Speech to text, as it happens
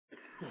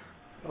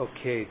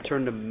Okay,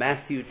 turn to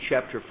Matthew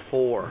chapter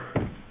 4.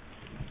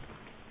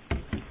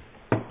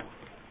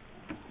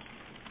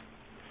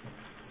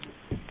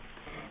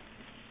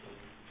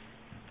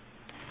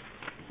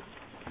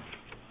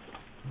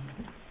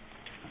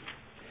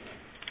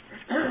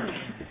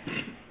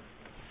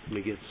 Let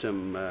me get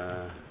some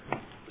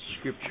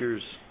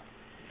scriptures.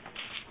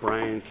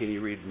 Brian, can you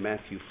read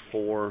Matthew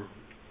 4,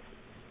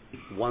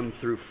 1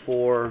 through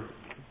 4?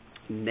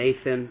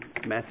 Nathan,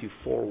 Matthew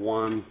 4,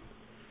 1.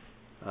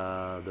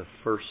 The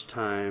first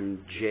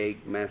time,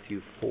 Jake,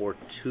 Matthew 4,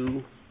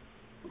 2.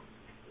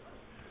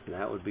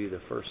 That would be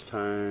the first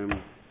time.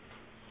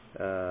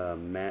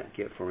 Matt,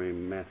 get for me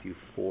Matthew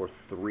 4,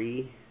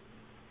 3.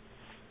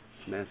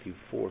 Matthew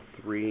 4,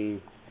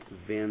 3.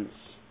 Vince,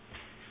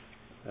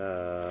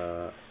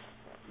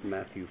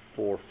 Matthew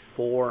 4,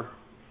 4.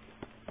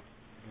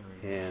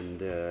 And,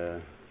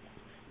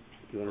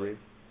 you want to read?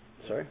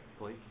 Sorry?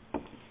 Blake?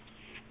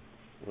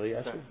 Will you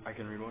ask me? I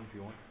can read one if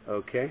you want.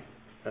 Okay.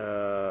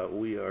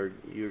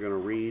 You're going to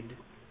read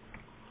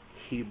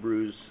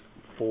Hebrews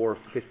 4,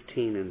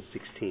 15 and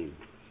 16.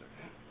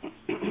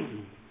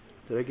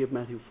 Did I give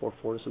Matthew 4,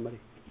 4 to somebody?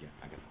 Yeah,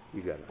 I got it.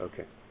 You got it.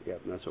 Okay. Yeah,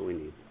 that's what we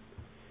need.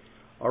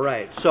 All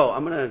right. So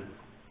I'm going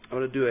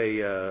to do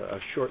a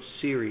short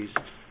series.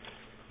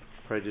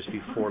 Probably just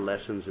be 4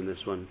 lessons in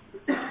this one,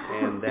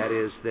 and that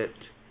is that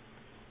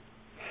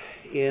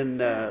in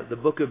the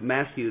book of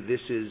Matthew, this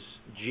is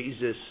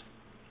Jesus.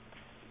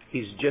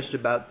 He's just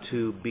about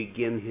to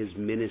begin his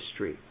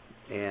ministry.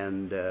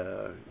 And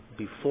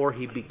before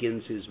he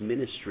begins his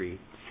ministry,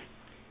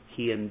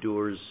 he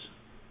endures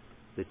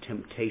the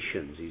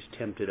temptations. He's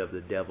tempted of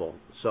the devil.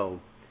 So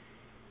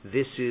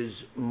this is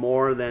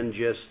more than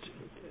just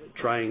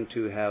trying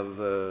to have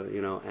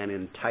an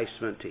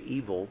enticement to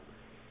evil.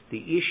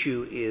 The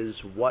issue is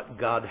what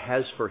God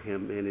has for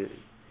him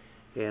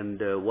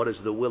and what is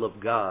the will of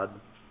God.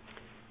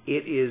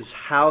 It is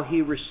how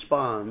he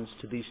responds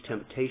to these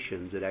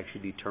temptations that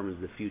actually determines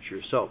the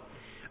future. So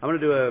I'm going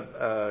to do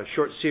a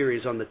short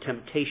series on the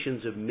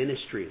temptations of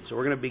ministry. So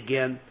we're going to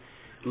begin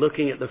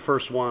looking at the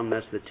first one.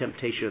 That's the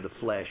temptation of the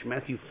flesh.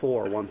 Matthew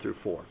 4, 1 through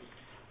 4.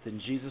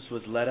 Then Jesus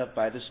was led up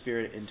by the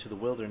Spirit into the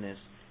wilderness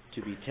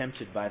to be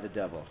tempted by the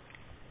devil.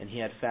 And he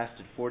had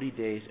fasted 40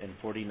 days and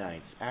 40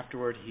 nights.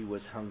 Afterward he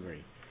was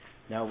hungry.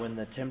 Now when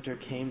the tempter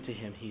came to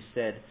him, he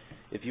said,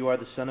 "If you are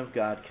the Son of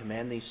God,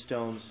 command these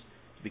stones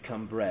to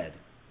become bread."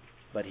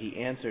 But he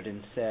answered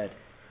and said,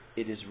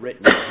 "It is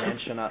written, man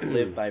shall not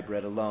live by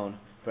bread alone,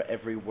 for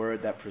every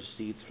word that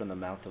proceeds from the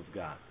mouth of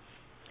God."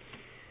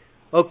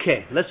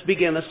 Okay, let's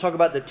begin. Let's talk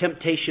about the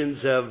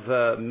temptations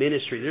of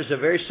ministry. There's a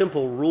very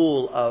simple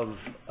rule of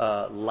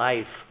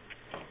life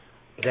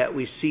that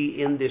we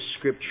see in this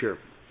scripture.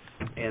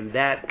 And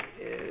that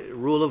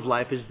rule of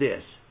life is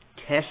this: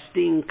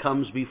 testing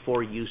comes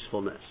before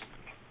usefulness.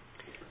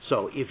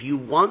 So if you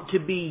want to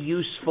be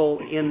useful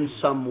in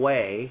some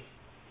way,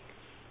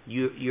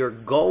 you're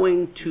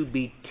going to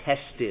be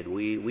tested.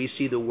 We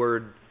see the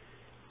word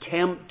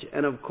tempt,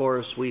 and of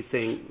course we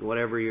think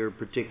whatever your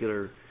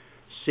particular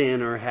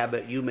sin or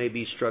habit you may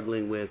be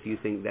struggling with, you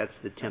think that's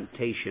the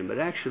temptation. But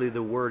actually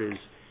the word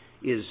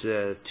is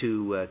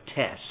to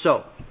test.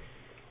 So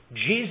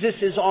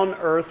Jesus is on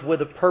earth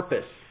with a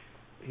purpose.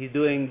 He's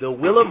doing the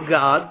will of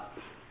God.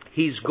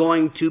 He's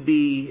going to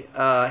be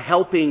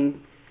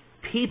helping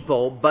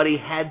people, but he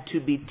had to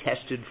be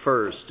tested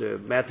first.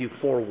 Matthew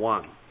 4,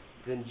 1.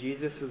 Then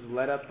Jesus was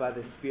led up by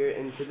the Spirit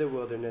into the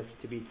wilderness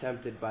to be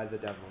tempted by the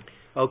devil.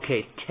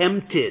 Okay,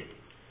 tempted.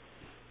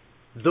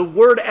 The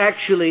word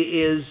actually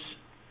is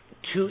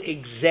to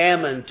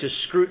examine, to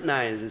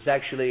scrutinize. It's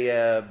actually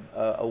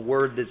a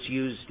word that's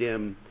used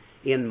in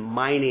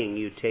mining.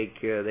 You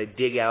take, they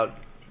dig out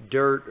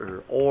dirt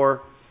or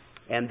ore,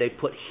 and they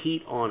put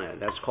heat on it.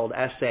 That's called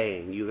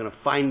assaying. You're going to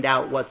find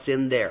out what's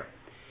in there.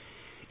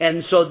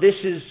 And so this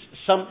is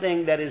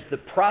something that is the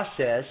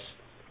process.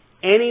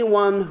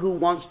 Anyone who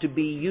wants to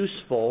be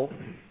useful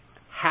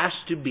has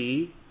to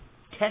be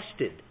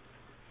tested.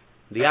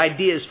 The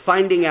idea is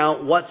finding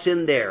out what's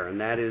in there, and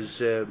that is,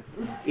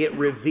 it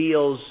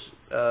reveals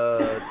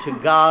to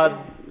God,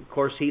 of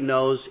course He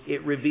knows,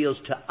 it reveals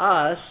to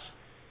us,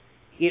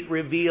 it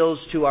reveals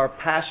to our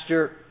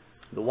pastor,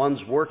 the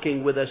ones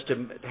working with us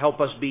to help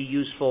us be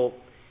useful,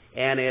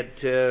 and it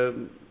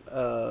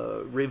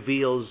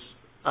reveals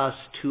us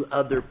to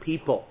other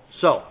people.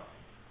 So,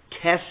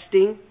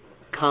 testing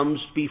comes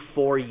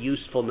before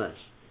usefulness.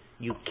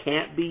 You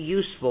can't be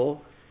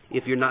useful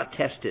if you're not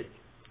tested.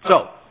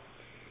 So,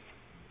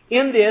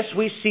 in this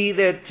we see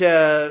that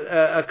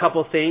a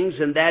couple things,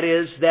 and that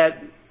is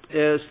that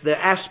the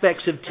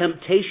aspects of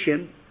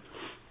temptation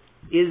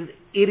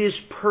it is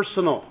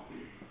personal.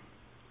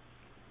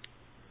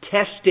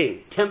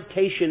 Testing,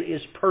 temptation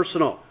is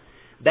personal.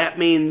 That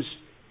means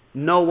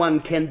no one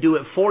can do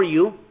it for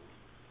you.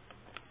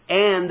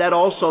 And that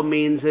also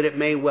means that it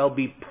may well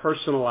be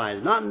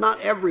personalized.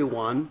 Not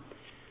everyone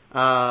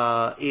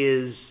has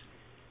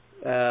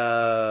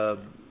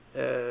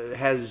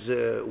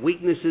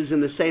weaknesses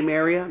in the same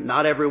area.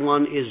 Not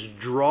everyone is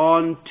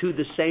drawn to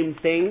the same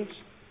things.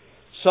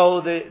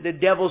 So the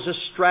devil's a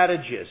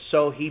strategist.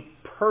 So he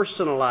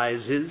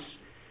personalizes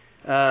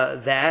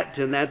that,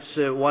 and that's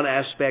one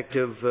aspect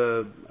of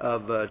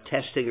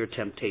testing or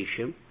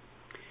temptation.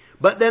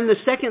 But then the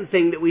second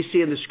thing that we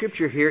see in the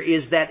Scripture here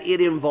is that it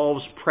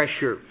involves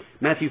pressure.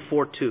 Matthew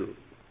 4:2.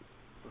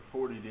 For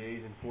 40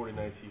 days and 40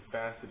 nights he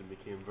fasted and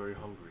became very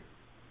hungry.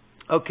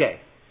 Okay.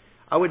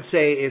 I would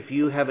say if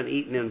you haven't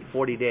eaten in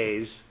 40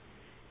 days,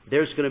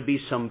 there's going to be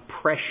some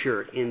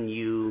pressure in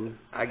you.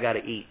 I got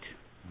to eat.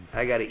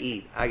 I got to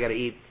eat. I got to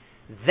eat.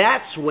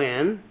 That's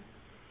when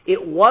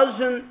it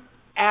wasn't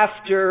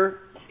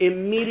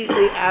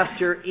immediately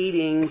after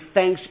eating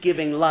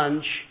Thanksgiving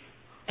lunch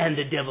and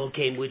the devil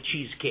came with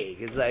cheesecake.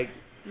 It's like,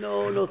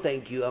 no,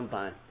 thank you, I'm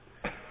fine.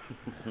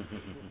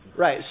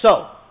 Right.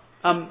 So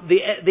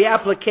the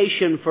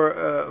application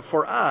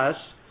for us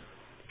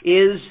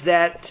is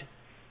that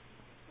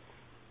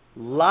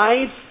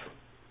life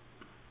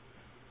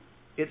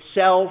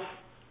itself,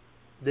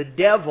 the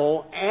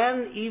devil,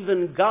 and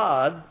even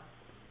God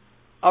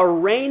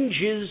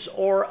arranges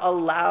or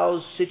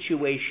allows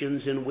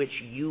situations in which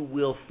you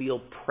will feel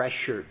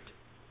pressured.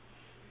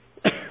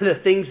 The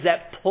things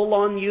that pull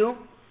on you,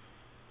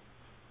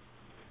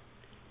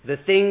 the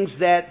things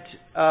that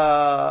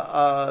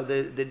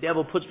the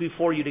devil puts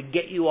before you to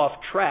get you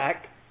off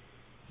track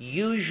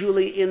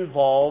usually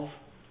involve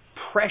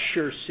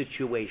pressure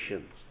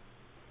situations,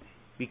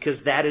 because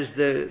that is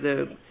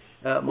the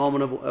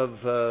moment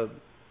of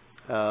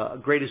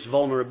greatest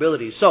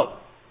vulnerability. So,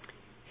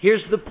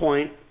 here's the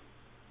point.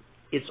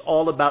 It's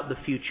all about the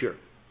future.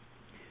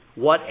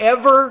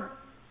 Whatever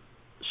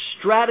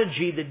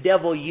strategy the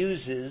devil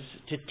uses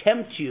to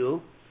tempt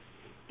you,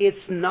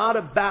 it's not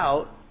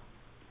about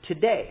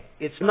today.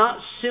 It's not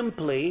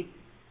simply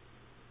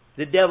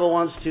the devil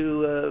wants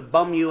to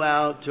bum you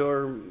out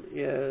or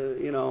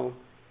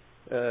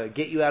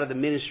get you out of the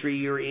ministry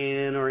you're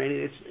in or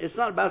anything. It's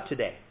not about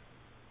today.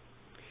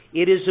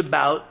 It is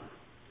about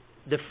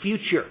the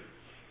future.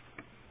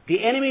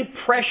 The enemy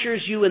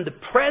pressures you in the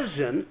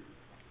present,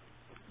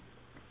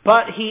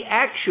 but he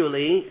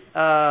actually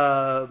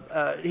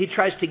he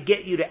tries to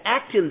get you to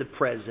act in the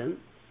present.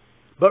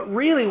 But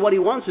really, what he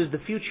wants is the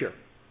future.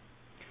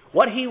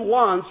 What he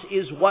wants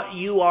is what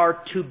you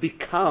are to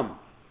become.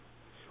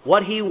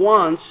 What he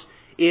wants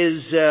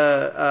is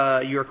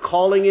your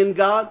calling in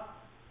God,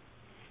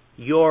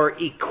 your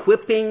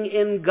equipping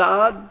in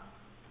God,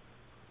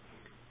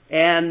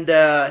 and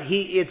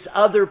it's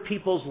other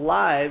people's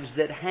lives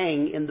that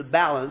hang in the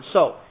balance.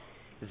 So,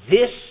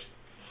 this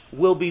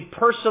will be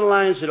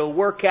personalized. It'll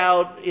work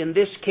out. In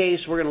this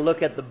case, we're going to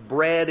look at the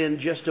bread in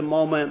just a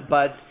moment,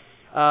 but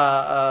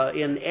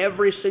in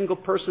every single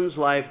person's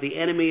life, the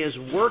enemy is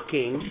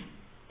working,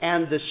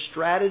 and the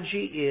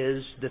strategy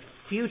is the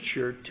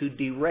future to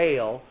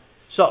derail.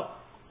 So,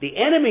 the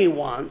enemy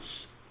wants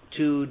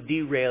to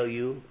derail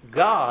you.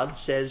 God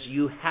says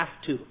you have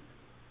to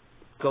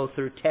go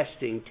through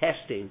testing.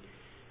 Testing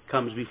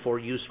comes before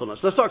usefulness.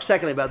 Let's talk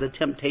secondly about the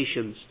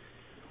temptations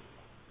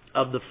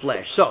of the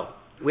flesh. So,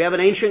 we have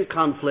an ancient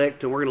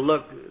conflict, and we're going to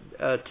look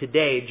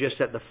today just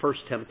at the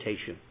first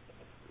temptation.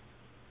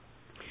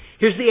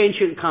 Here's the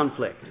ancient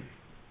conflict.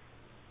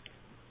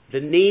 The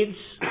needs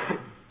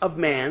of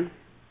man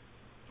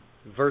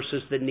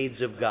versus the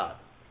needs of God.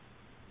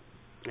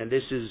 And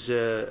this is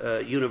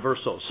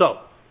universal.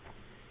 So,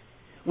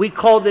 we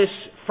call this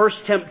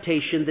first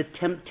temptation the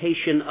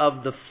temptation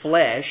of the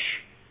flesh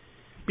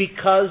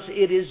because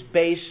it is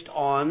based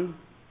on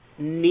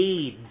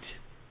need.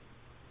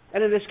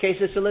 And in this case,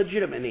 it's a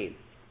legitimate need.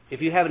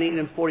 If you haven't eaten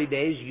in 40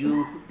 days,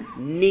 you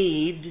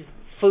need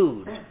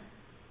food.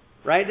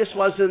 Right? This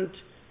wasn't,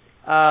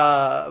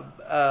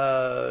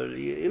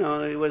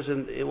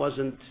 it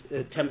wasn't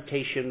a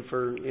temptation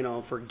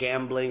for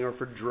gambling or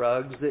for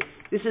drugs.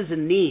 This is a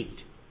need.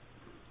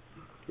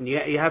 And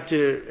you have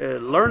to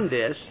learn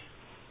this.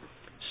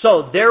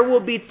 So there will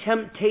be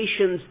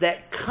temptations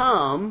that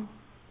come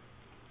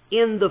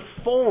in the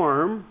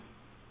form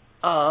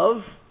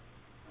of,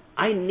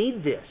 I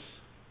need this.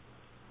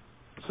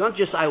 It's not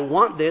just I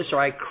want this or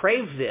I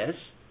crave this.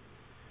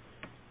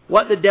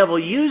 What the devil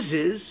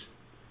uses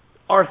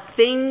are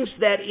things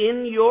that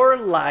in your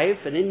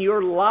life and in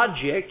your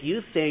logic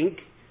you think,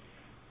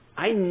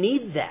 I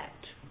need that.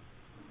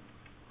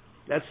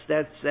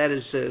 That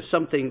is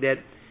something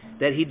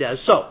that he does.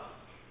 So,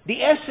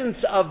 the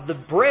essence of the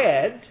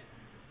bread,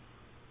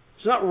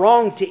 it's not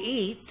wrong to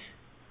eat,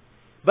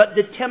 but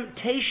the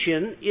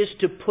temptation is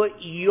to put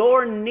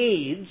your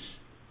needs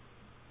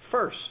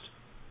first.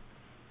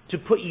 To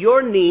put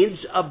your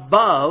needs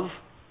above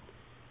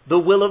the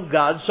will of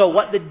God. So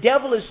what the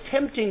devil is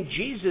tempting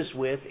Jesus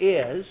with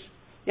is,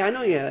 I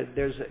know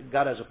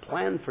God has a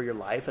plan for your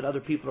life and other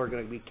people are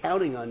going to be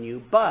counting on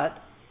you, but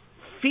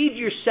feed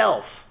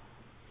yourself.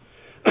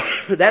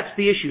 That's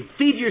the issue.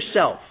 Feed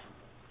yourself.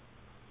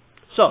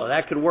 So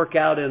that could work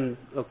out in,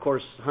 of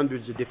course,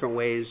 hundreds of different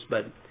ways,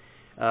 but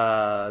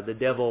the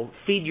devil,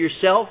 feed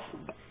yourself,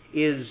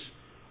 is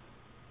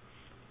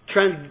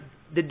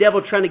the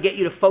devil trying to get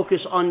you to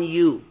focus on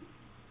you.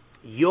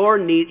 your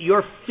need,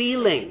 your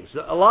feelings.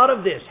 A lot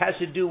of this has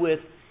to do with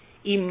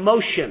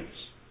emotions.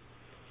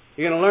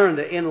 You're going to learn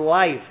that in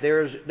life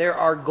there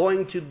are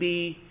going to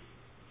be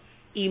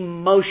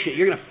emotion.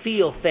 You're going to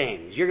feel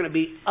things. You're going to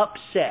be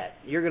upset.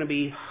 You're going to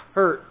be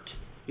hurt.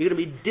 You're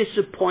going to be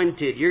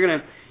disappointed. You're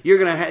going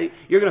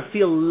to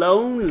feel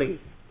lonely.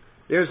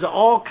 There's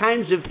all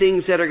kinds of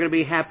things that are going to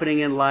be happening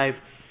in life.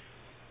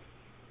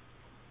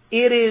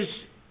 It is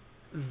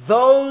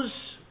those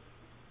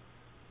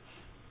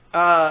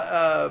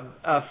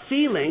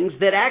feelings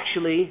that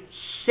actually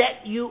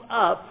set you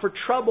up for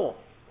trouble.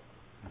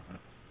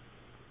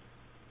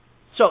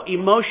 So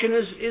emotion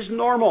is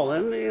normal,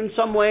 and in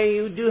some way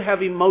you do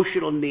have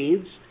emotional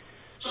needs.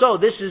 So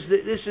this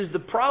is the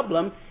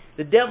problem.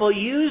 The devil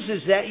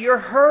uses that. You're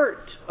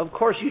hurt. Of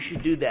course you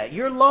should do that.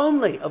 You're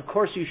lonely. Of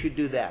course you should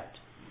do that.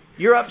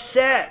 You're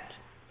upset.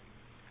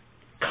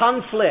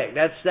 Conflict.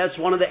 That's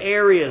one of the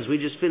areas. We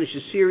just finished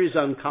a series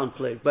on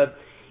conflict. But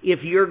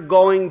if you're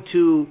going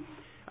to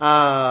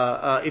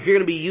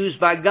be used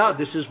by God,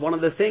 this is one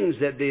of the things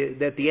that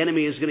the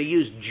enemy is going to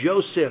use.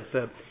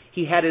 Joseph,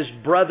 he had his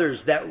brothers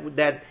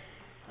that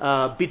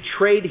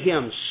betrayed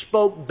him,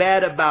 spoke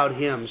bad about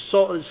him,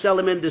 sell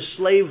him into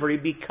slavery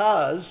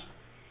because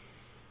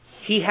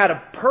he had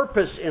a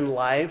purpose in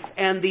life,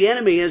 and the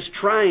enemy is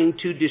trying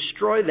to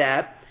destroy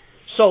that.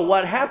 So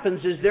what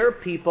happens is there are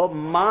people,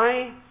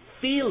 my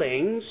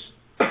feelings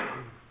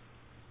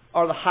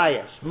are the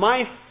highest.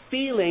 My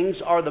feelings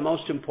are the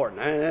most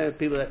important.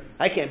 People that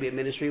I can't be in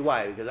ministry.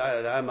 Why? Because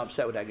I'm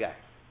upset with that guy.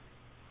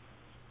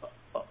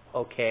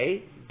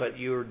 Okay, but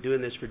you're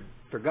doing this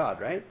for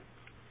God, right?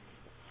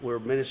 We're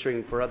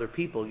ministering for other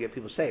people to get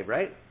people saved,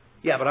 right?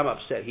 Yeah, but I'm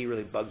upset. He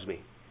really bugs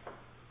me.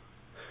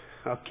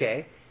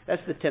 Okay,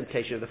 that's the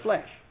temptation of the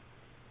flesh.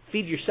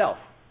 Feed yourself.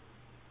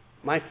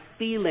 My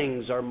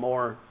feelings are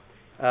more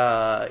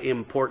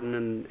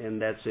important,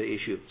 and that's the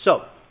issue.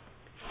 So,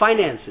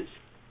 finances.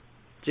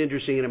 It's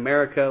interesting in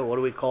America, what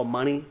do we call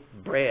money?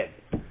 Bread.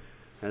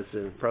 That's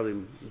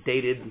probably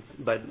dated,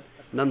 but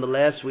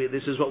nonetheless,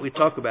 this is what we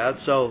talk about.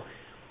 So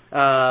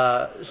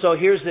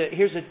here's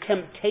a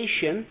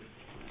temptation.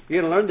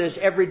 You're going to learn this.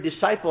 Every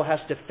disciple has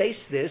to face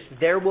this.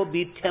 There will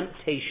be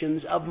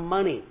temptations of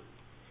money.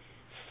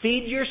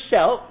 Feed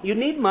yourself. You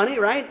need money,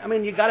 right? I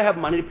mean, you got to have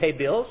money to pay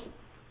bills.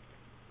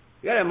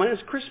 You got to have money.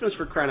 It's Christmas,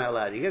 for crying out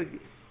loud.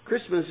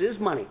 Christmas is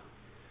money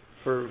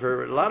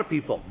for a lot of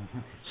people.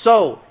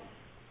 So,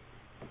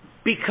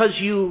 because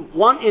you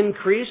want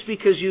increase,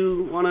 because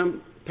you want to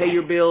pay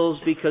your bills,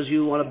 because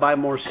you want to buy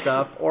more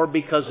stuff, or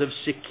because of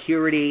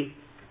security,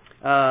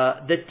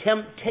 the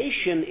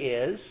temptation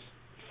is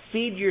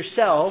feed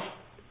yourself,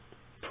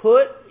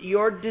 put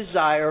your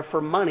desire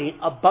for money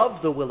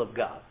above the will of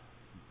God.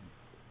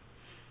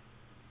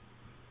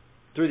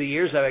 Through the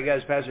years, I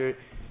guess, Pastor,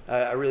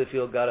 I really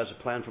feel God has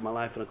a plan for my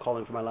life and a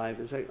calling for my life.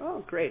 It's like,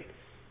 oh, great.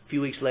 A few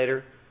weeks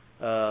later,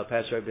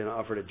 Pastor, I've been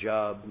offered a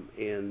job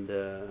in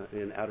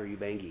Outer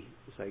Ubangi.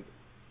 It's like,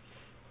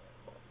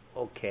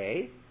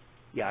 okay.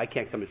 Yeah, I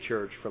can't come to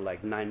church for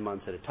like 9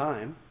 months at a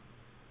time.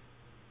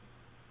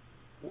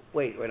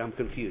 Wait, I'm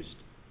confused.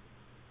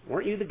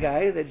 Weren't you the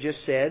guy that just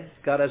said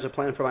God has a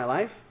plan for my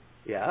life?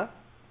 Yeah.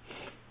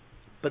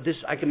 But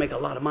I can make a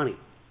lot of money.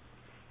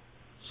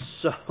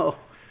 So,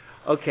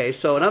 okay,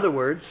 so in other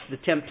words, the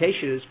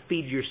temptation is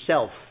feed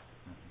yourself.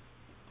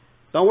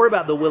 Don't worry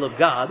about the will of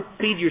God.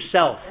 Feed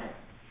yourself.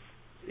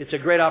 It's a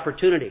great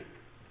opportunity.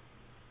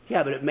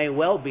 Yeah, but it may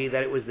well be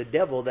that it was the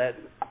devil that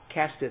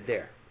cast it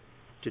there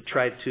to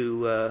try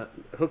to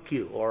hook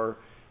you. Or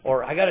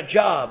I got a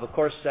job. Of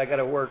course, I got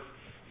to work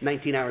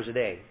 19 hours a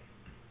day,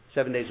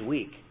 7 days a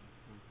week.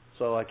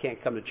 So I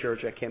can't come to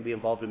church. I can't be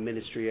involved in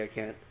ministry. I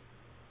can't.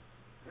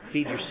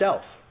 Feed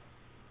yourself.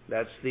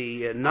 That's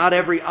the not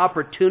every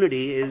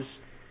opportunity is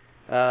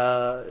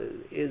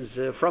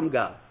from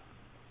God.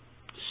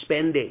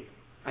 Spending.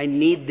 I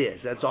need this.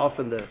 That's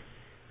often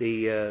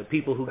the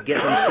people who get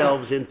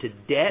themselves into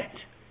debt.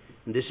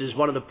 And this is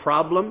one of the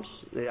problems.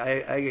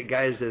 I get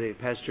guys that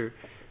Pastor,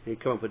 they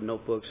come up with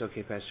notebooks.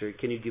 Okay, Pastor,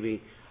 can you give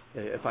me,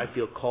 if I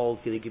feel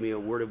called, can you give me a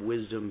word of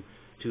wisdom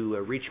to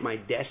reach my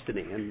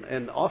destiny?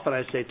 And often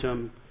I say to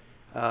them,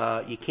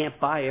 you can't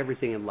buy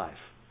everything in life.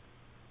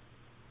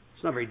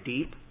 It's not very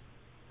deep.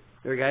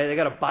 They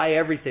got to buy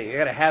everything. They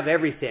got to have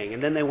everything,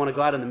 and then they want to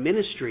go out in the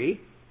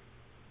ministry,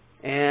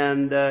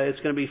 and it's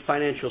going to be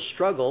financial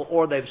struggle,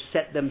 or they've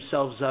set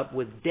themselves up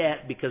with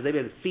debt because they've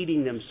been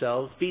feeding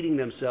themselves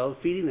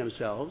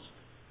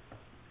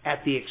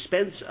at the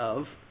expense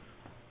of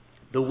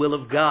the will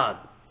of God.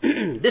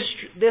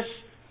 This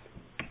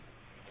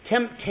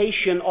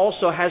temptation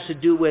also has to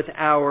do with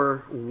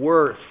our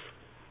worth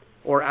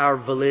or our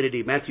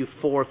validity. Matthew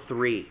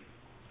 4:3.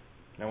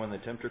 Now when the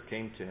tempter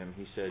came to him,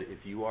 he said,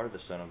 "If you are the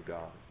Son of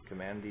God,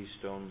 command these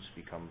stones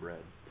become bread."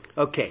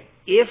 Okay,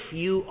 if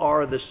you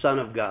are the Son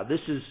of God,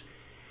 this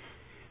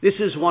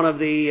is one of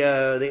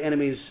the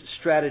enemy's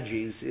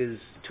strategies, is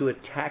to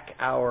attack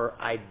our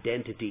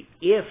identity.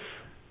 If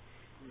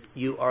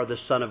you are the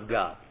Son of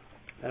God,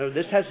 now,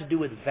 this has to do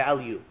with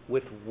value,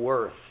 with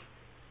worth.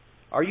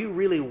 Are you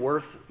really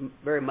worth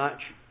very much?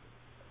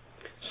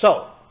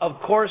 So, of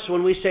course,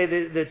 when we say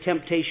the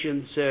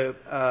temptations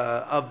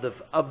of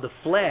the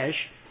flesh,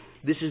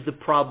 this is the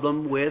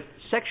problem with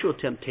sexual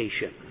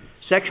temptation.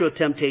 Sexual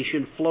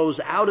temptation flows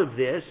out of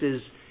this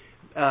is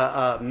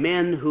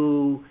men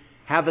who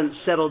haven't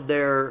settled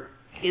their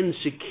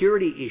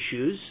insecurity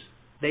issues.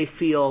 They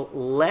feel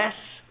less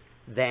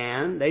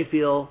than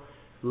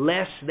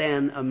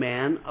a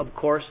man. Of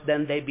course,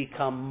 then they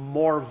become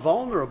more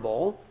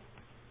vulnerable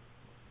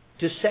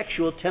to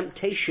sexual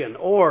temptation,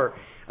 or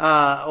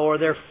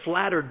they're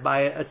flattered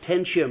by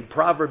attention.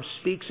 Proverbs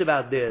speaks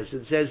about this.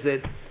 It says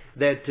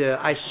that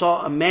I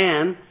saw a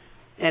man,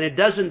 and it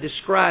doesn't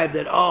describe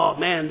that, oh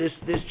man,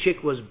 this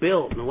chick was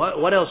built, and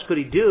what else could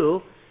he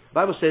do? The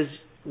Bible says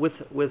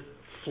with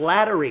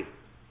flattery.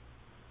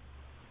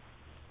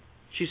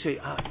 She say,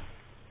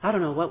 I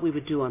don't know what we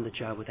would do on the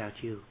job without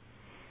you.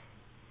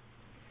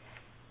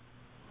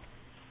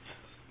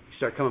 You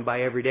start coming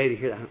by every day to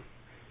hear that,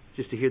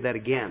 just to hear that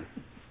again.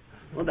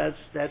 Well,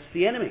 that's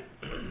the enemy.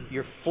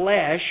 Your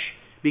flesh,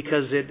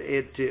 because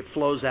it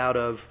flows out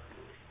of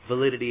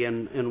validity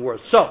and worth.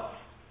 So,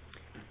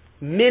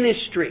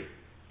 ministry,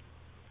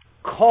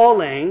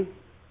 calling,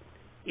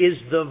 is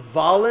the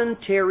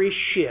voluntary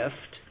shift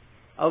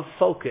of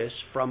focus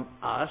from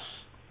us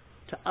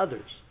to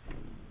others.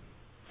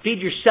 Feed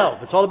yourself.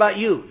 It's all about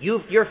you.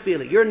 Your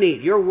feeling, your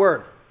need, your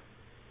worth.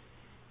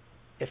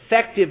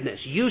 Effectiveness,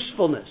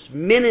 usefulness,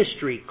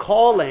 ministry,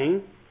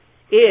 calling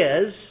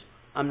is,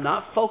 I'm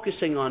not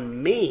focusing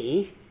on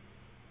me.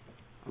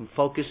 I'm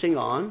focusing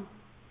on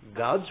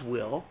God's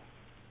will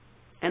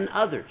and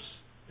others.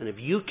 And if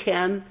you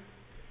can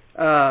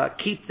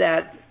keep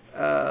that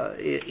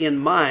in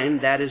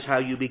mind, that is how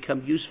you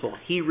become useful.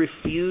 He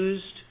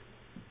refused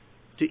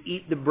to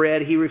eat the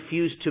bread. He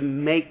refused to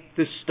make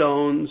the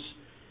stones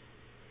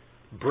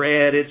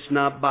bread. It's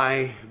not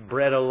by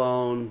bread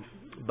alone,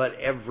 but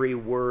every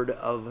word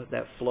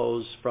that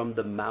flows from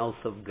the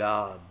mouth of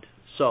God.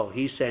 So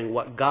he's saying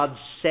what God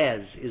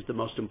says is the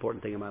most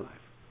important thing in my life.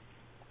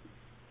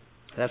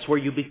 That's where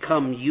you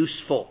become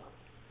useful.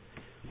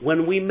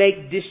 When we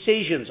make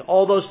decisions,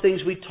 all those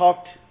things we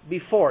talked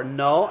before.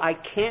 No, I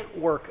can't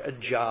work a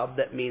job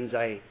that means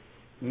I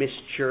miss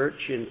church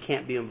and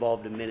can't be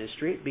involved in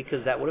ministry,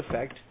 because that would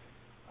affect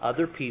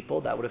other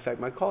people. That would affect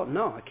my call.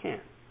 No, I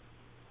can't.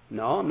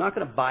 No, I'm not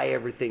going to buy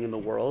everything in the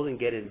world and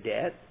get in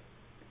debt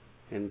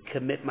and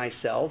overcommit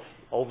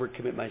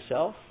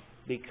myself,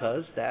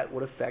 because that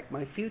would affect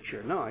my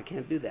future. No, I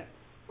can't do that.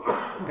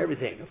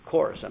 Everything, of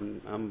course.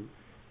 I'm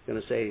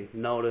going to say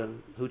no to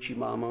hoochie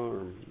mama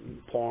or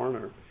porn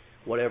or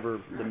whatever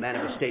the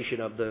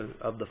manifestation of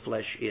the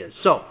flesh is.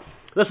 So,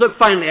 let's look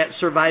finally at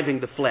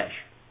surviving the flesh.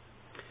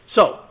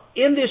 So,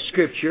 in this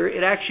scripture,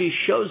 it actually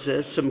shows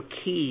us some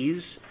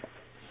keys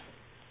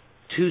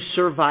to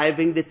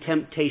surviving the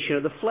temptation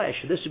of the flesh.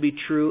 This would be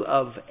true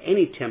of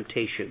any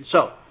temptation.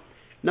 So,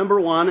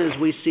 number one is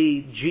we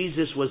see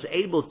Jesus was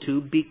able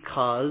to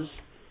because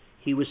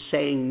he was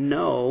saying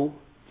no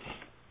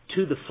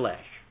to the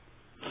flesh.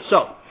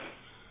 So,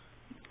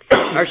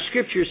 our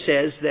scripture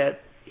says that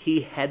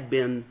he had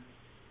been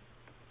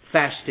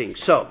fasting.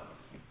 So,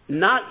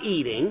 not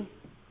eating,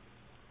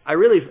 I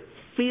really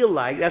feel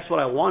like that's what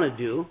I want to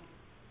do.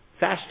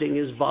 Fasting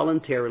is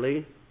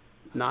voluntarily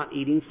not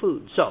eating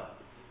food. So,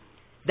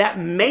 that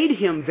made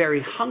him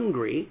very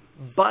hungry,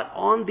 but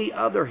on the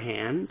other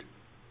hand,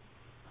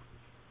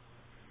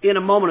 in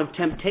a moment of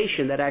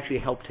temptation, that actually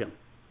helped him.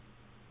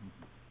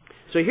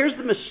 So here's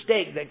the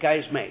mistake that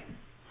guys make.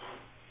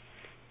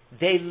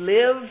 They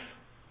live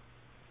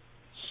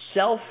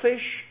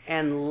selfish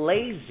and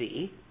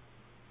lazy,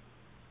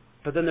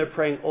 but then they're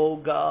praying, oh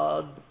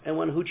God, and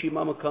when hoochie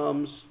mama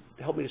comes,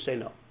 help me to say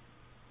no.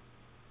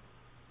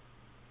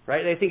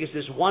 Right? They think it's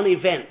this one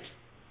event.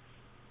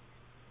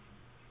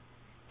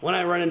 When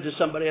I run into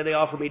somebody and they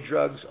offer me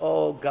drugs,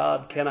 oh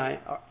God, can I?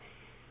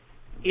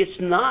 It's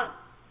not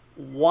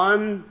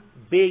one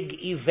big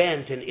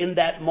event, and in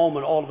that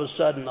moment, all of a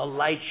sudden, a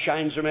light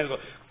shines from heaven.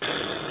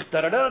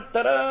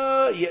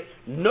 Da-da-da-da-da.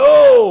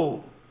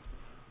 No!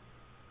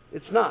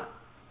 It's not.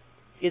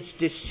 It's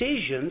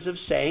decisions of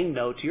saying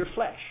no to your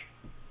flesh.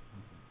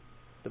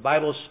 The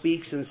Bible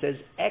speaks and says,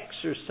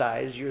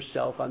 exercise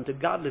yourself unto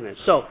godliness.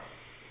 So,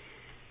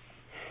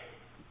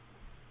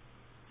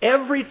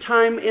 every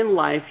time in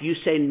life you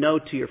say no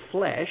to your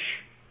flesh,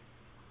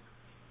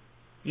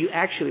 you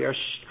actually are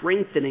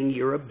strengthening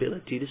your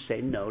ability to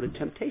say no to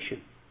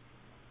temptation.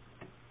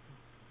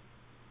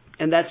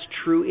 And that's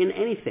true in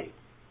anything.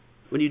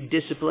 When you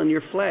discipline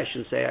your flesh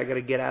and say, I got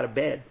to get out of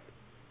bed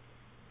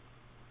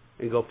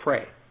and go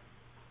pray,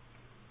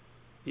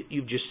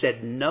 you've just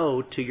said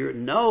no to your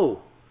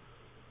no.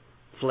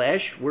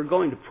 Flesh, we're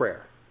going to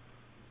prayer.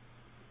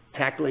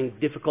 Tackling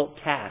difficult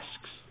tasks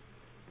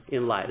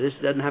in life. This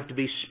doesn't have to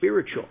be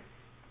spiritual.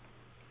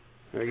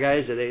 There are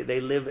guys that they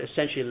live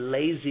essentially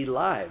lazy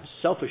lives,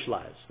 selfish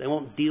lives. They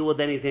won't deal with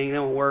anything. They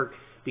won't work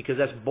because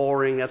that's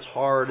boring, that's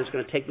hard, it's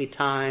going to take me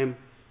time.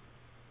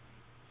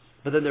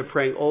 But then they're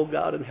praying, oh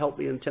God, and help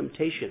me in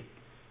temptation.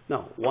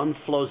 No, one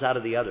flows out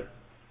of the other.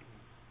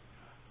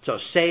 So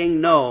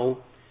saying no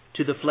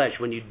to the flesh,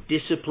 when you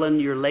discipline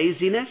your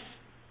laziness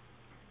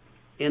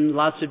in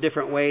lots of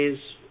different ways,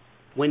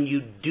 when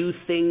you do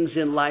things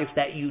in life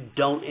that you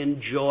don't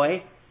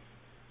enjoy.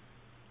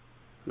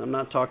 I'm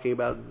not talking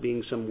about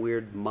being some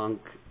weird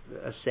monk,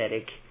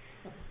 ascetic.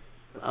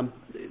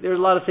 There's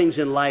a lot of things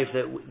in life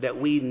that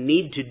we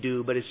need to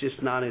do, but it's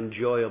just not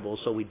enjoyable,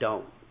 so we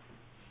don't.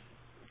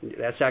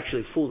 That's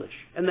actually foolish.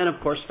 And then,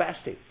 of course,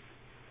 fasting.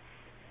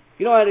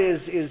 You know what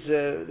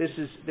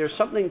there's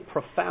something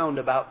profound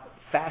about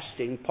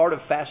fasting. Part of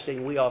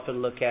fasting we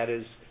often look at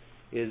is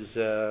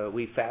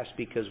we fast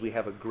because we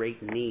have a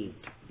great need,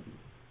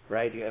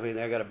 right? I mean,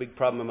 I got a big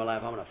problem in my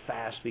life. I'm going to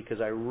fast because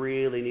I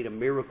really need a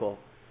miracle.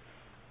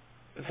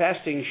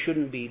 Fasting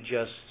shouldn't be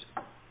just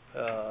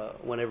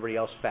when everybody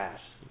else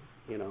fasts.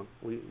 You know,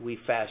 we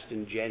fast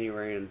in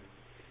January and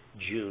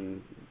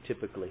June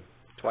typically,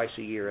 twice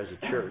a year as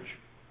a church.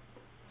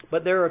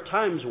 But there are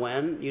times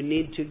when you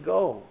need to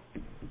go.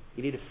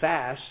 You need to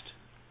fast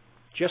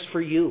just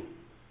for you.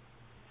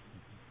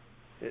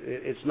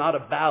 It's not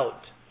about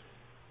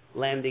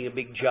landing a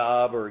big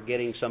job or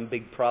getting some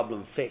big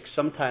problem fixed.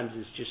 Sometimes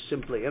it's just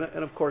simply, and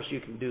of course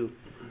you can do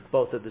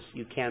both of this.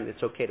 You can.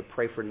 It's okay to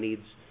pray for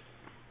needs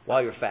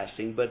while you're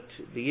fasting. But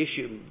the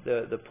issue,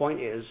 the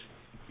point is,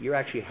 you're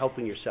actually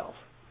helping yourself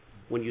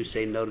when you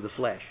say no to the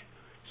flesh.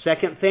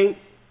 Second thing,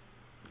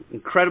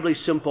 incredibly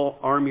simple,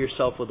 arm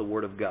yourself with the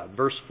Word of God.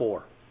 Verse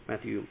 4,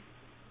 Matthew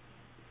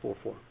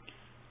 4:4.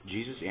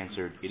 Jesus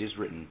answered, "It is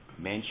written,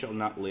 man shall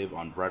not live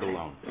on bread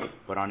alone,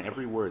 but on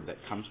every word that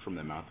comes from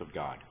the mouth of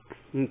God."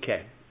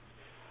 Okay.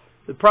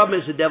 The problem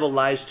is the devil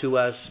lies to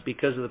us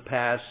because of the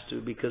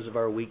past, because of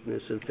our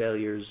weakness and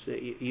failures.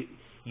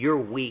 You're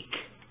weak.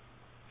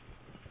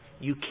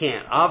 You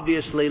can't.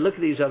 Obviously, look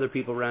at these other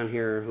people around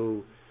here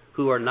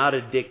who are not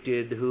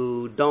addicted,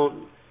 who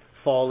don't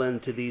fall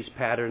into these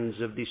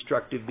patterns of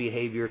destructive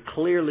behavior.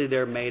 Clearly,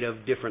 they're made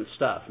of different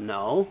stuff.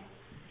 No.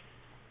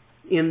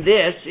 In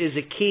this is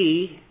a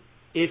key,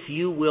 if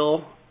you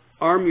will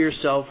arm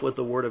yourself with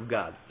the Word of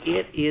God.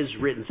 It is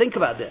written. Think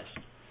about this.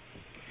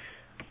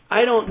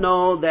 I don't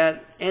know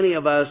that any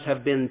of us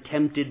have been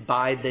tempted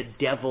by the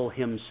devil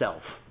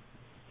himself.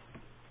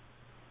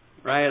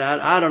 Right?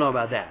 I don't know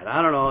about that.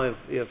 I don't know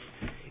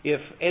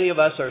if any of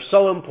us are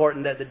so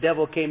important that the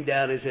devil came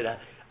down and said,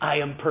 I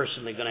am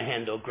personally going to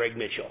handle Greg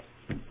Mitchell.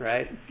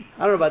 Right? I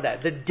don't know about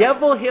that. The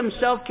devil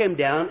himself came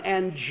down,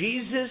 and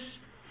Jesus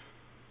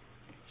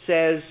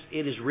says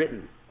it is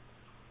written.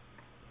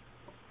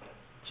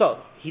 So,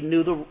 he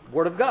knew the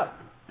Word of God.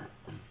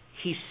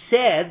 He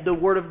said the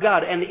Word of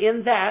God. And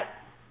in that,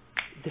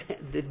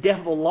 the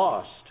devil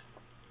lost.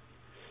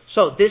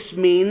 So, this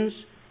means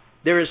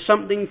there is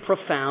something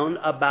profound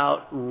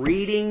about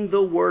reading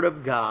the Word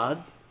of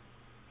God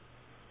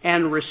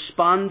and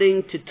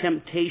responding to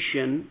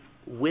temptation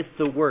with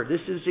the Word.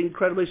 This is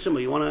incredibly simple.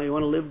 You want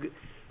to live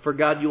for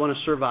God, you want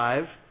to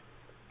survive.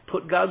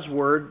 Put God's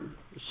Word,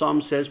 the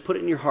Psalm says, put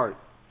it in your heart.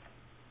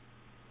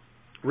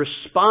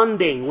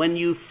 Responding when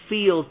you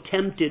feel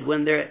tempted,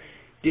 when there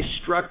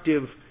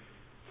destructive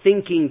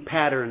thinking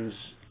patterns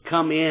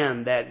come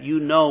in that you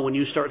know when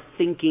you start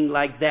thinking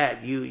like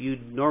that, you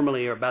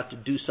normally are about to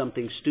do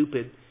something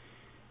stupid.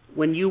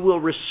 When you will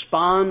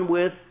respond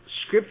with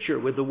Scripture,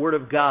 with the Word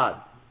of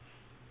God,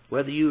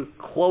 whether you're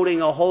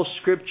quoting a whole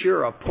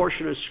Scripture or a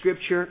portion of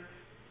Scripture,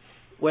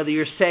 whether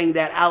you're saying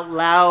that out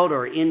loud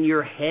or in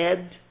your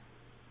head,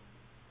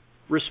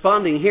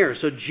 responding here.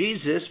 So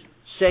Jesus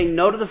saying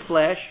no to the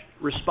flesh,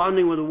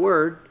 responding with the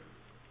Word,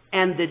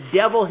 and the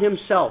devil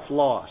himself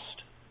lost.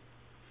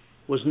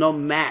 Was no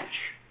match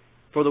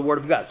for the Word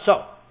of God.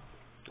 So,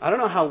 I don't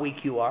know how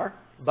weak you are,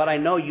 but I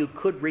know you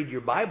could read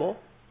your Bible.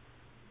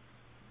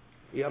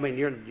 I mean,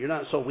 you're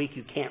not so weak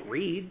you can't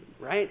read,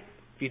 right?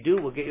 If you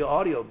do, we'll get you an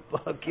audio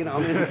book, you know.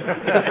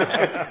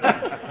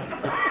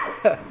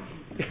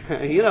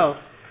 You know,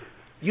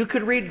 you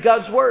could read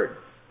God's Word.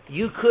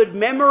 You could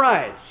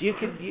memorize. You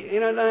could,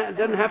 it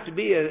doesn't have to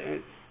be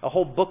a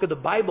whole book of the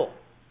Bible.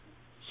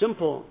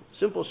 Simple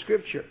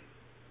Scripture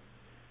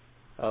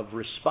of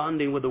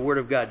responding with the Word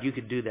of God. You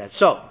could do that.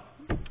 So,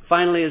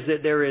 finally, is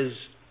that there is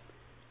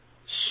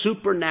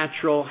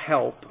supernatural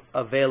help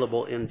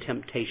available in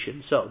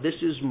temptation. So, this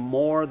is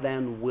more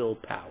than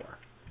willpower.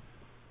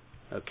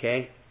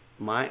 Okay?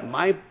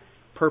 My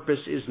purpose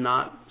is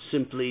not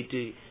simply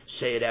to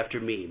say it after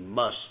me.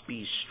 Must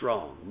be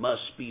strong.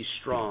 Must be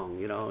strong.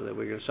 You know, that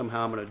I'm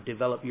going to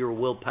develop your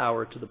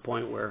willpower to the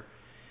point where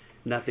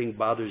nothing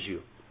bothers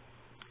you.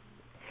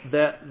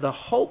 The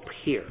hope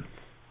here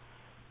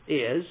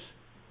is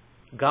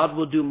God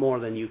will do more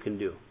than you can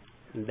do.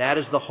 And that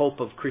is the hope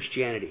of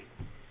Christianity.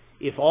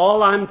 If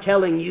all I'm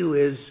telling you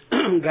is,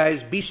 guys,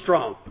 be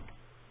strong,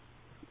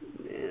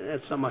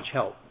 that's not much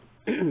help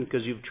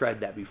because you've tried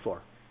that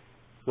before.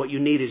 What you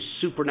need is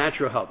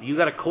supernatural help. You've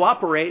got to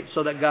cooperate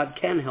so that God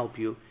can help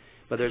you,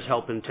 but there's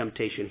help in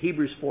temptation.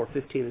 Hebrews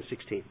 4:15 and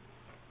 16.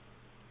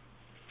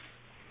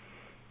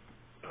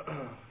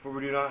 For For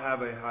we do not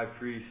have a high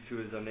priest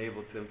who is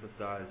unable to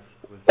empathize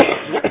with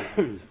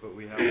us, but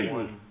we have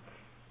one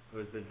who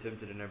has been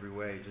tempted in every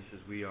way, just as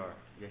we are,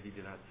 yet he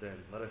did not sin.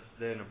 Let us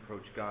then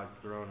approach God's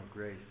throne of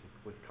grace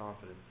with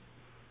confidence,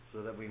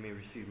 so that we may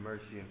receive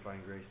mercy and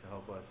find grace to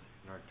help us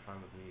in our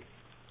time of need.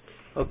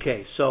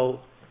 Okay, so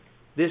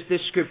this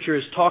scripture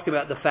is talking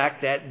about the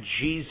fact that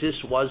Jesus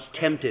was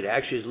tempted.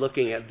 Actually, is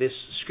looking at this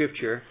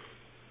scripture.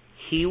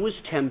 He was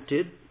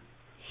tempted.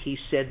 He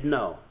said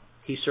no.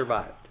 He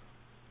survived.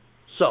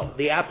 So,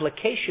 the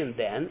application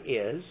then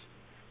is,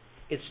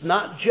 it's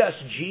not just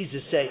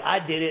Jesus saying, I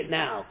did it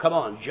now. Come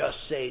on, just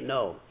say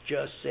no.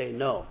 Just say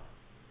no.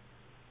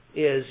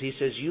 He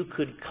says, you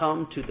could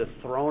come to the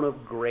throne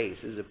of grace.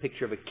 This is a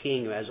picture of a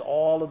king who has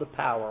all of the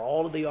power,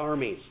 all of the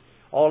armies,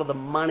 all of the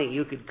money.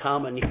 You could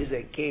come and you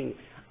say, King,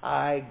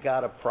 I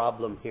got a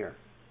problem here.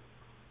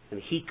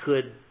 And he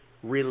could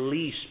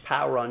release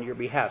power on your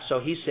behalf. So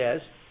he says,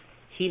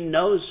 he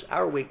knows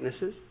our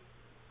weaknesses.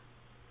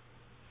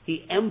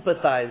 He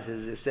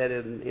empathizes, it said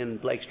in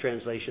Blake's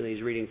translation that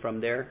he's reading from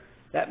there.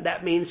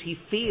 That means he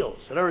feels.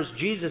 In other words,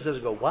 Jesus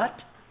doesn't go, what?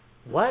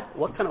 What?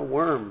 What kind of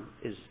worm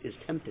is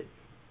tempted?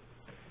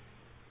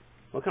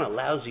 What kind of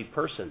lousy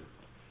person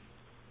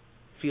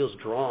feels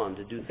drawn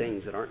to do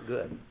things that aren't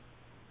good?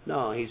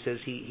 No, he says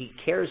he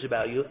cares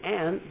about you,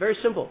 and very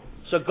simple.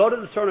 So go to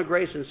the throne of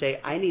grace and say,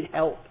 I need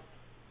help.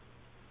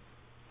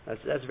 That's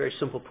a very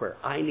simple prayer.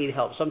 I need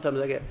help. Sometimes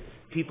I get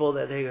people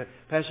that they go,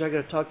 Pastor, I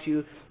got to talk to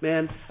you.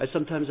 Man,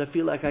 sometimes I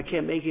feel like I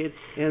can't make it,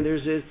 and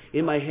there's this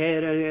in my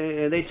head,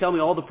 and they tell me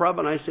all the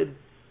problem. And I said,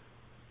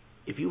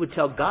 if you would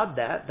tell God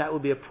that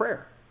would be a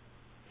prayer.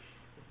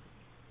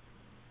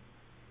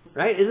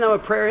 Right? Isn't that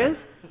what prayer is?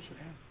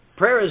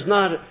 Prayer is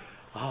not,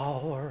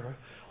 our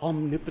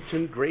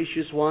omnipotent,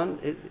 gracious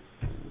one.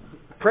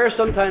 Prayer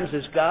sometimes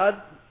is,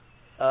 God,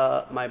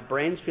 my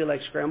brains feel like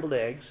scrambled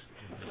eggs.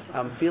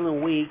 I'm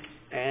feeling weak,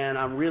 and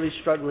I'm really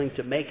struggling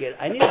to make it.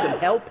 I need some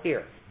help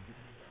here.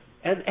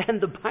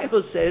 And the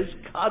Bible says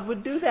God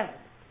would do that.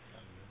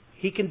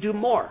 He can do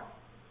more.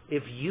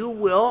 If you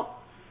will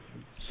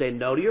say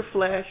no to your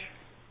flesh,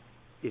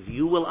 if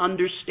you will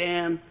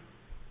understand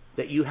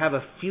that you have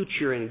a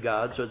future in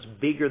God, so it's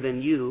bigger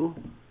than you,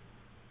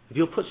 if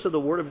you'll put the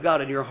Word of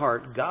God in your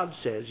heart, God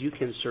says you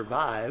can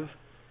survive.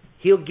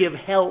 He'll give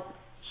help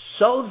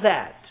so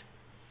that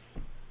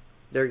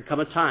there can come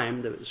a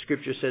time, the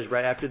Scripture says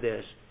right after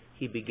this,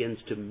 He begins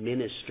to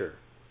minister.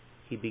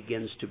 He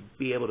begins to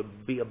be able to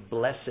be a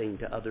blessing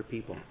to other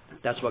people.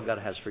 That's what God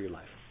has for your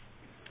life.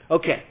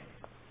 Okay.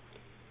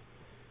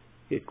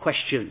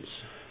 Questions?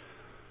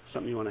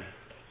 Something you want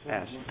to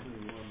ask?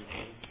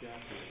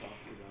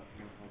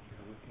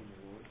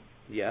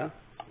 Yeah?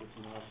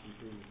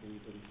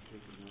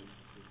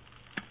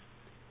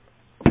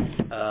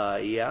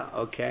 Yeah,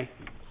 okay.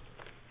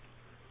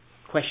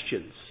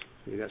 Questions?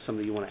 You got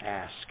something you want to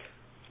ask?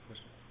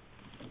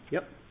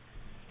 Yep.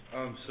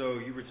 So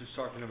you were just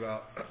talking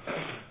about,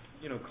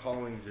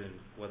 callings, and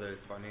whether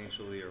it's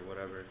financially or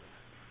whatever.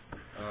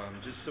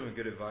 Just some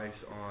good advice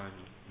on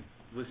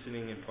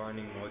listening and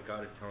finding what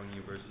God is telling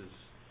you versus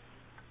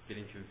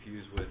getting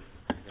confused with,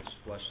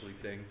 fleshly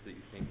things that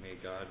you think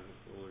made God,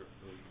 or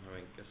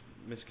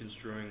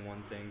misconstruing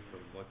one thing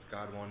from what's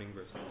God wanting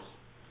versus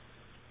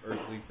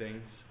earthly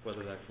things,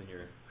 whether that's in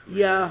your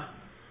career.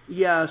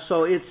 Yeah.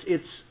 So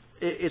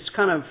it's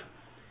kind of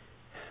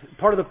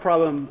part of the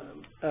problem,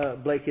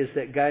 Blake, is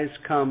that guys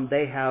come,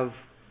 they have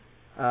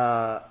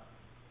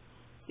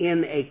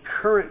in a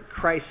current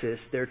crisis,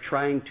 they're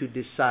trying to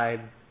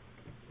decide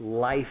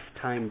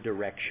lifetime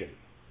direction.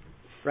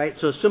 Right?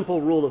 So a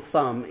simple rule of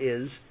thumb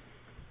is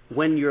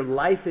when your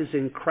life is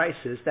in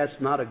crisis, that's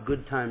not a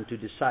good time to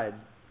decide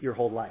your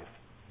whole life.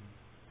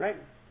 Right?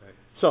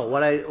 So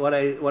what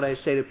I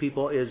say to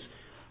people is,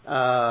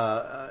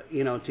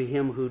 to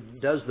him who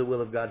does the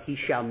will of God, he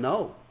shall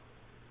know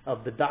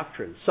of the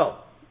doctrine. So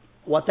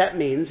what that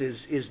means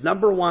is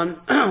number one,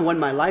 when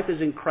my life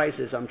is in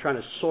crisis, I'm trying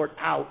to sort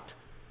out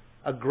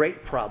a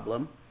great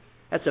problem.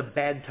 That's a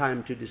bad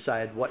time to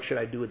decide what should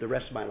I do with the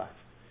rest of my life.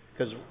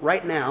 Because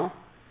right now,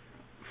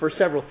 for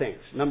several things.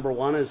 Number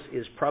one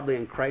is probably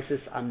in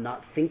crisis, I'm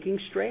not thinking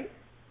straight.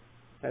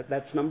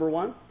 That's number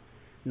one.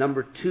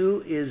 Number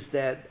two is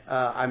that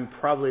I'm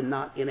probably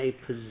not in a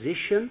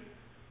position,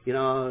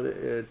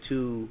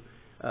 to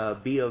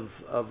be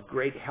of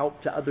great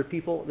help to other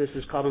people. This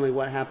is commonly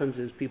what happens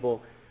is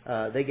people,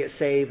 they get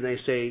saved and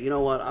they say, you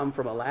know what, I'm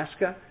from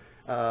Alaska.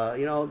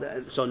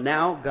 So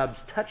now God's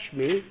touched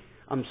me.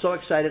 I'm so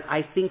excited.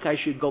 I think I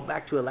should go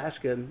back to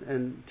Alaska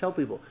and tell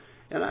people.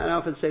 And I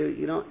often say,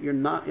 you're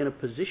not in a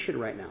position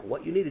right now.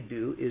 What you need to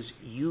do is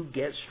you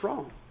get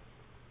strong.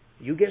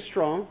 You get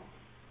strong,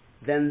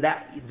 then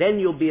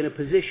you'll be in a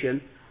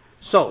position.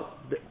 So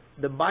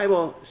the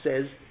Bible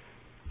says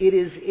it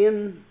is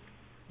in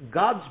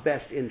God's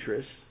best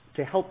interest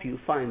to help you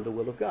find the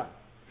will of God.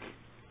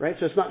 Right?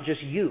 So it's not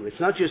just you. It's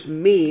not just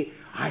me.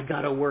 I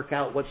got to work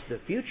out what's the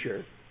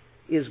future.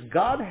 Is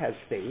God has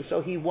things,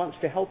 so He wants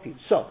to help you.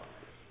 So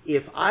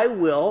if I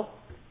will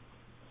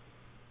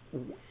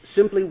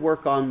simply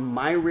work on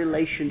my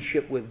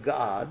relationship with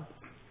God,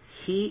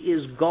 He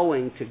is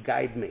going to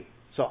guide me.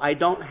 So I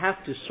don't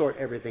have to sort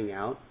everything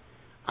out.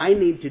 I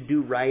need to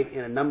do right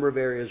in a number of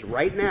areas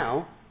right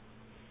now.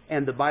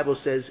 And the Bible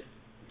says,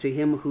 to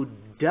him who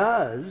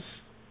does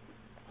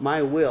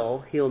my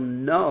will, he'll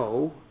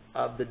know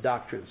of the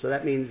doctrine. So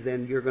that means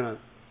then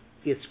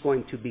it's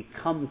going to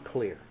become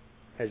clear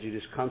as you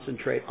just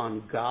concentrate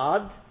on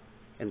God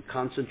and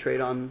concentrate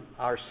on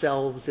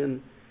ourselves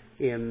in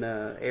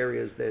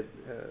areas that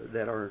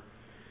are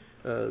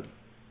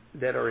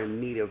in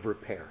need of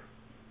repair.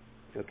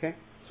 Okay,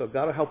 so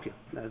God will help you.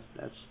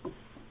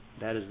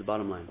 That is the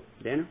bottom line.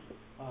 Daniel?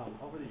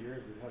 Over the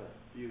years, we've had a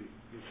few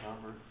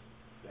converts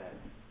that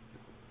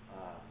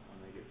when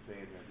they get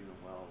saved, they're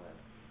doing well. That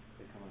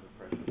they come under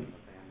pressure from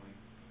the family,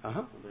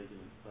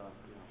 religion and stuff.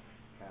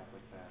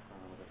 Catholic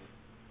background or whatever.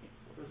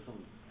 What are some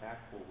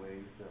tactful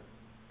ways to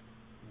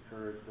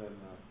encourage them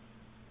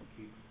to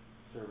keep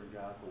serving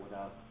God, but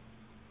without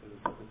the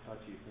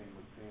touchy thing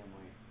with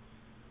family?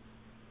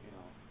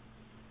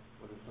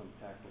 What are some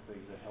tactful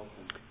things that help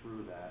them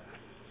through that?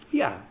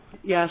 Yeah.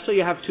 So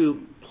you have to,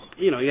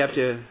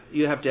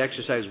 you have to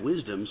exercise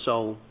wisdom.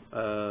 So,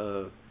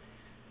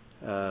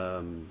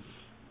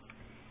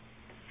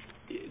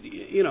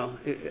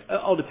 it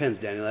all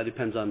depends, Daniel. That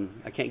depends on.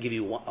 I can't give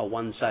you a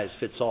one size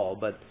fits all,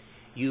 but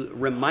you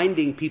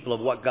reminding people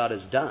of what God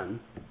has done.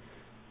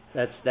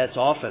 That's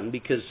often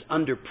because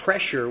under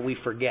pressure we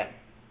forget.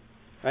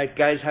 Right?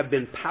 Guys have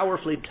been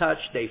powerfully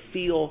touched. They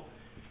feel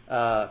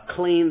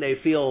clean. They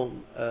feel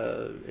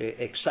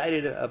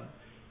excited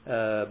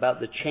about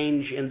the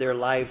change in their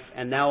life,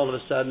 and now all of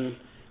a sudden,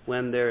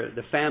 when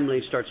the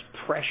family starts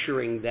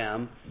pressuring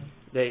them,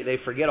 they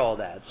forget all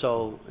that.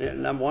 So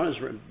number one is,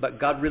 but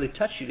God really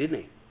touched you,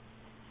 didn't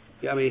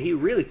He? I mean, He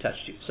really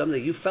touched you.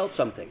 You felt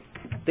something.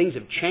 Things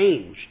have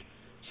changed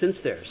since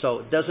there. So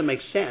it doesn't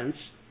make sense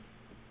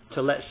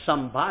to let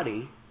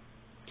somebody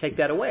take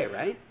that away,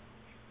 right?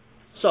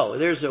 So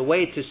there's a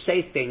way to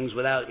say things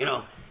without,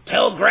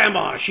 tell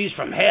Grandma she's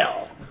from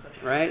hell,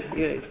 right?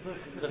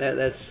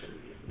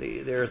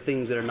 There are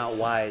things that are not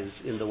wise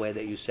in the way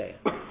that you say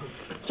it.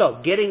 So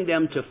getting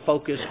them to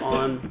focus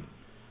on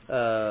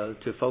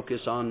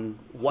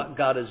what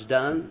God has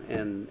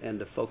done and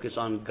to focus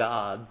on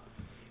God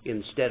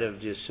instead of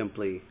just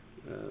simply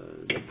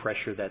the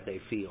pressure that they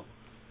feel.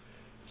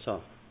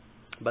 So,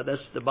 but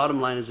that's the bottom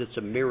line. Is it's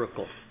a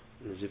miracle.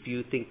 Is if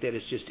you think that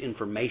it's just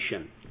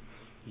information,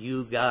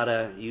 you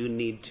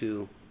need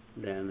to.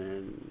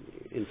 Then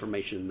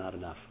information is not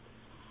enough.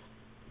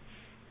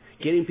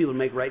 Getting people to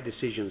make right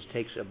decisions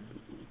takes a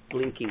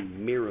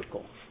blinking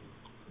miracle,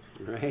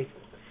 right?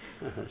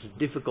 It's a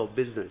difficult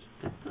business.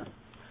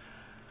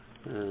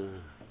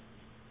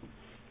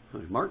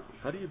 Mark?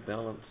 How do you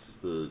balance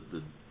the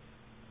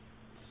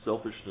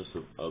selfishness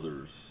of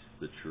others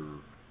that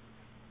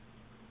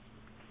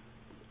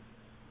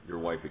your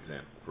wife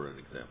for an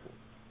example?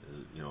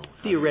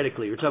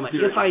 Theoretically, you're talking about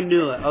if I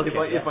knew it. Okay.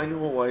 If I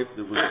knew a wife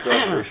that was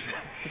selfish.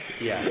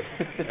 Yeah.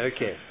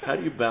 Okay. How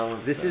do you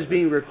balance this? That? Is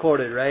being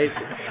recorded, right?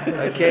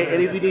 Okay.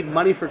 And if you need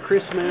money for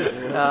Christmas,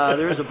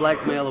 there's a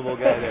blackmailable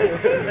guy there.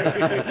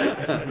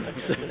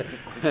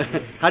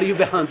 How do you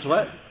balance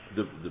what?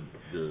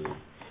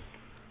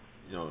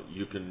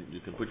 You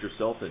can put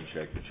yourself in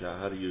check, but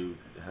how do you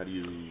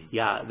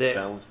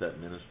balance that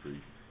ministry?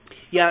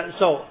 Yeah.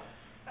 So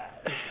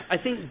I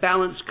think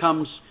balance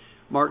comes.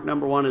 Mark,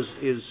 number one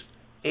is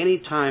any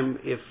time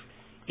if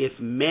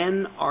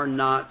men are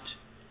not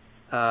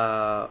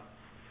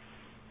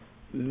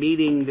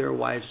meeting their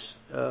wife's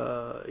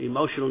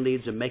emotional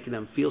needs and making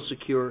them feel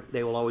secure,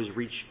 they will always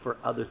reach for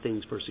other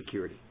things for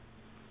security.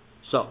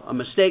 So a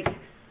mistake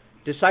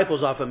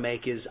disciples often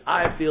make is,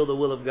 I feel the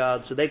will of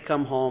God, so they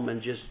come home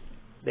and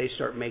they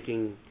start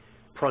making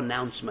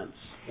pronouncements.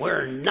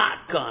 We're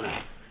not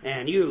gonna,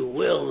 and you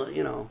will,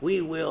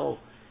 we will.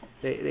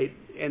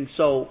 And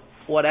so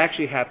what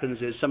actually happens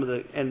is some of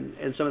the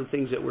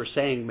things that we're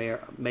saying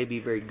may be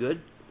very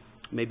good,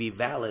 may be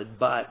valid,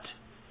 but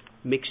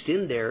mixed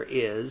in there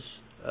is,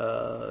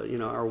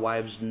 our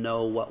wives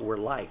know what we're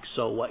like.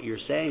 So what you're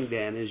saying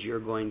then is you're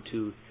going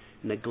to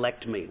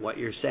neglect me. What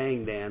you're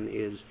saying then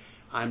is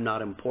I'm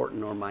not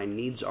important or my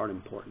needs aren't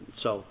important.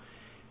 So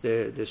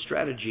the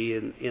strategy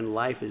in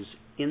life is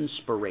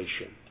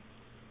inspiration.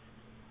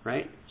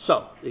 Right?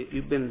 So,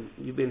 you've been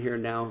here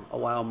now a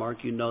while,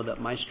 Mark. You know that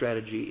my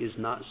strategy is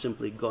not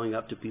simply going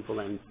up to people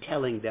and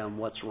telling them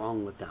what's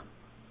wrong with them.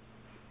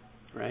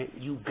 Right?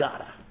 You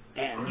gotta.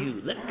 And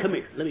you, come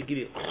here. Let me give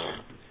you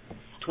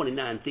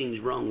 29 things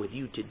wrong with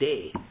you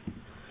today.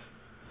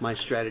 My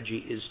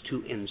strategy is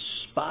to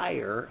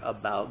inspire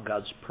about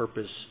God's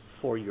purpose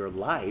for your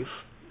life.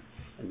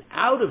 And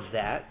out of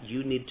that,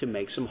 you need to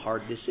make some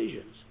hard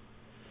decisions.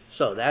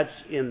 So that's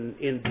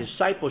in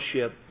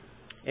discipleship.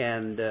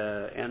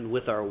 And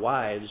with our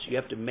wives, you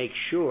have to make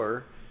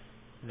sure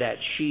that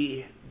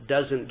she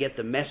doesn't get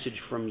the message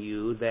from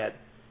you that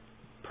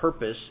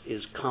purpose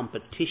is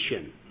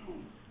competition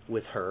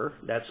with her.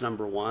 That's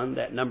number one.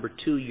 That number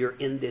two, you're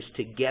in this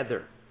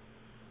together.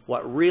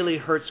 What really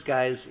hurts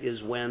guys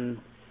is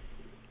when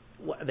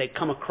they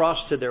come across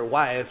to their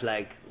wife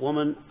like,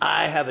 woman,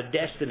 I have a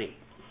destiny.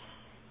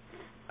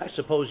 I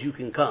suppose you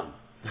can come.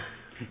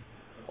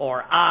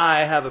 Or I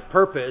have a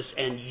purpose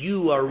and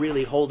you are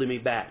really holding me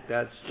back.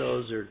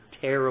 Those are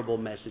terrible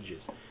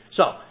messages.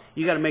 So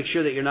you got to make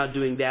sure that you're not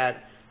doing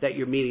that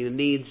you're meeting the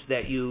needs,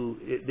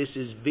 this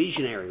is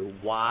visionary.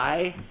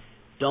 Why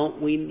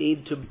don't we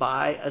need to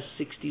buy a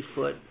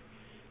 60-foot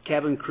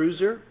cabin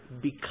cruiser?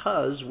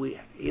 Because we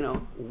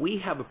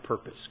have a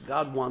purpose.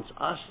 God wants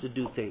us to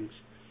do things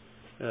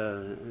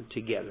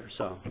together.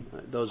 So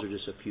those are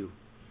just a few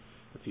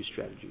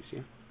strategies.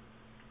 Yeah.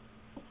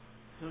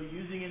 So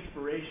using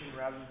inspiration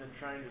rather than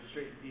trying to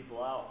straighten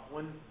people out.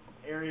 One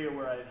area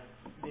where I've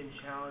been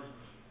challenged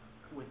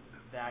with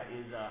that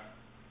is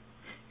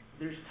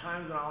there's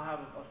times when I'll have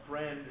a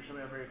friend or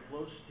somebody I'm very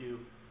close to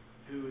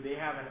who they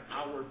have an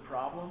outward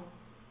problem,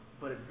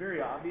 but it's very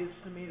obvious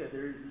to me that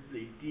there's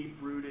a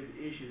deep-rooted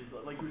issue.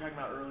 Like we were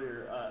talking about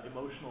earlier,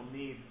 emotional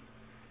needs.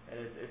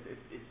 And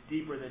it's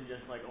deeper than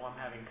just like, I'm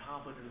having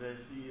conflict with this.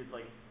 It's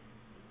like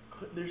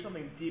there's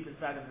something deep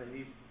inside them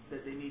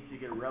that they need to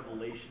get a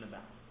revelation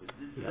about.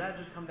 Does that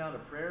just come down to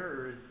prayer,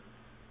 or is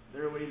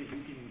there a way that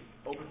you can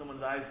open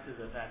someone's eyes to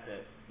the fact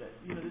that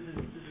this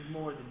is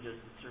more than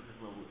just a surface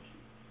level issue?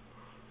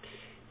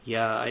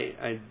 Yeah,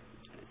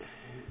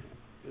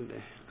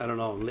 I don't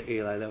know,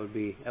 Eli. That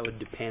would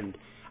depend.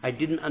 I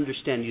didn't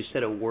understand. You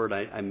said a word.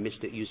 I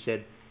missed it. You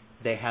said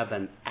they have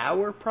an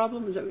hour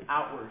problem. Is that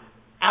outward?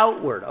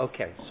 Outward.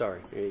 Okay,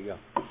 sorry. There you go.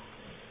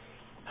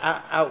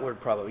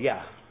 Outward problem.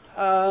 Yeah.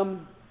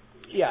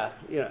 Yeah.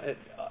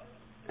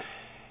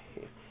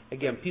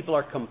 Again, people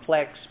are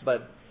complex,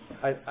 but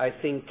I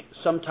think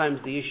sometimes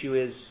the issue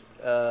is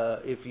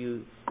if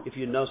you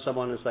know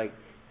someone who's like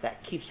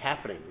that keeps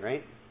happening,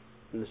 right?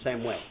 In the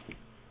same way.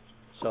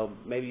 So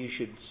maybe you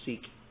should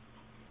seek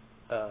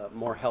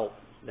more help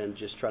than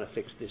just trying to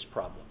fix this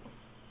problem.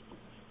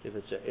 If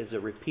it's a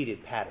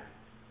repeated pattern,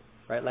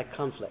 right? Like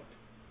conflict.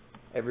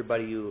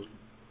 Everybody you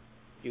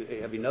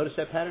have you noticed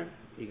that pattern?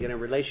 You get in a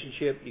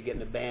relationship, you get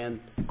in a band,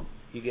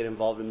 you get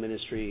involved in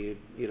ministry,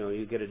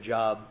 you get a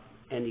job,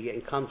 and you get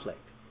in conflict.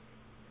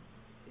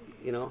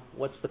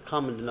 What's the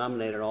common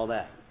denominator in all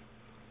that?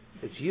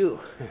 It's you.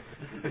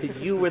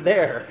 You were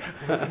there.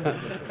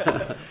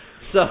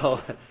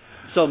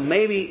 So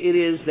maybe it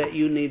is that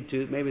you need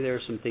to, maybe there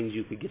are some things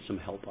you could get some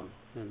help on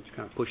and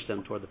kind of push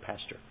them toward the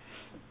pastor.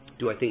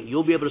 Do I think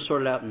you'll be able to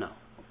sort it out? No.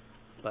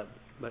 But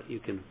you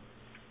can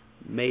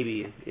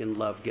maybe in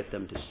love get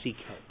them to seek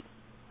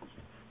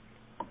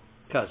help.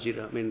 Because you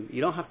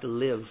don't have to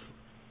live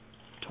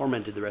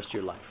tormented the rest of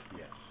your life.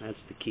 Yes. That's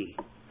the key.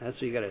 That's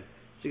what you got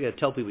to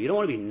tell people. You don't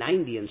want to be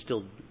 90 and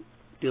still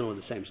dealing with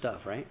the same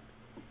stuff, right?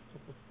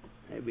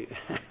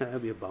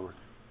 That'd be a bummer.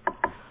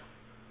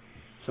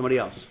 Somebody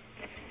else.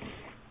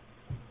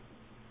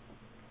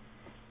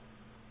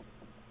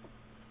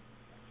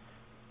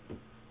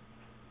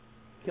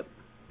 Yep.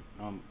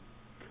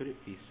 Could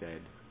it be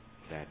said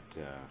that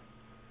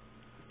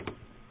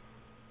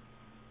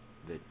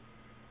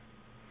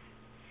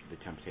the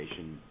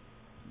temptation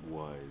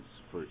was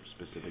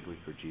specifically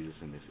for Jesus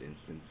in this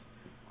instance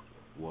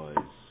was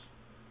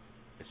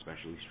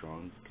especially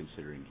strong,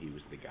 considering he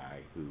was the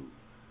guy who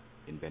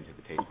invented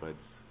the taste buds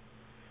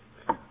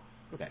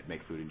that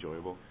make food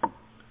enjoyable?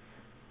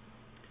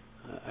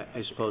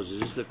 I suppose. Is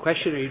this the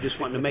question, or are you just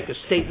wanting to make a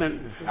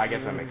statement? I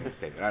guess I'm making a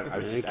statement. I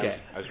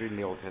was reading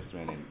the Old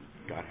Testament, and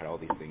God had all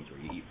these things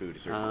where you eat food a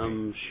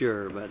certain way.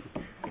 Sure, but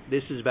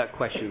this is about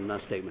question,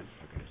 not statement.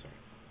 Okay,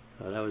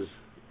 sorry.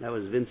 That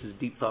was Vince's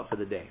deep thought for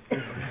the day.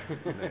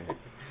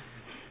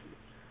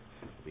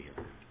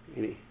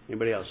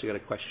 Anybody else? You got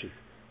a question?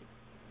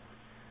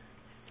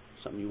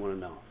 Something you want to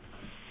know?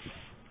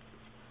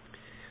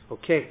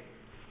 Okay,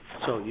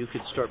 so you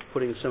could start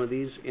putting some of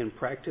these in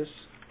practice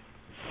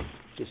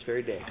this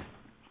very day.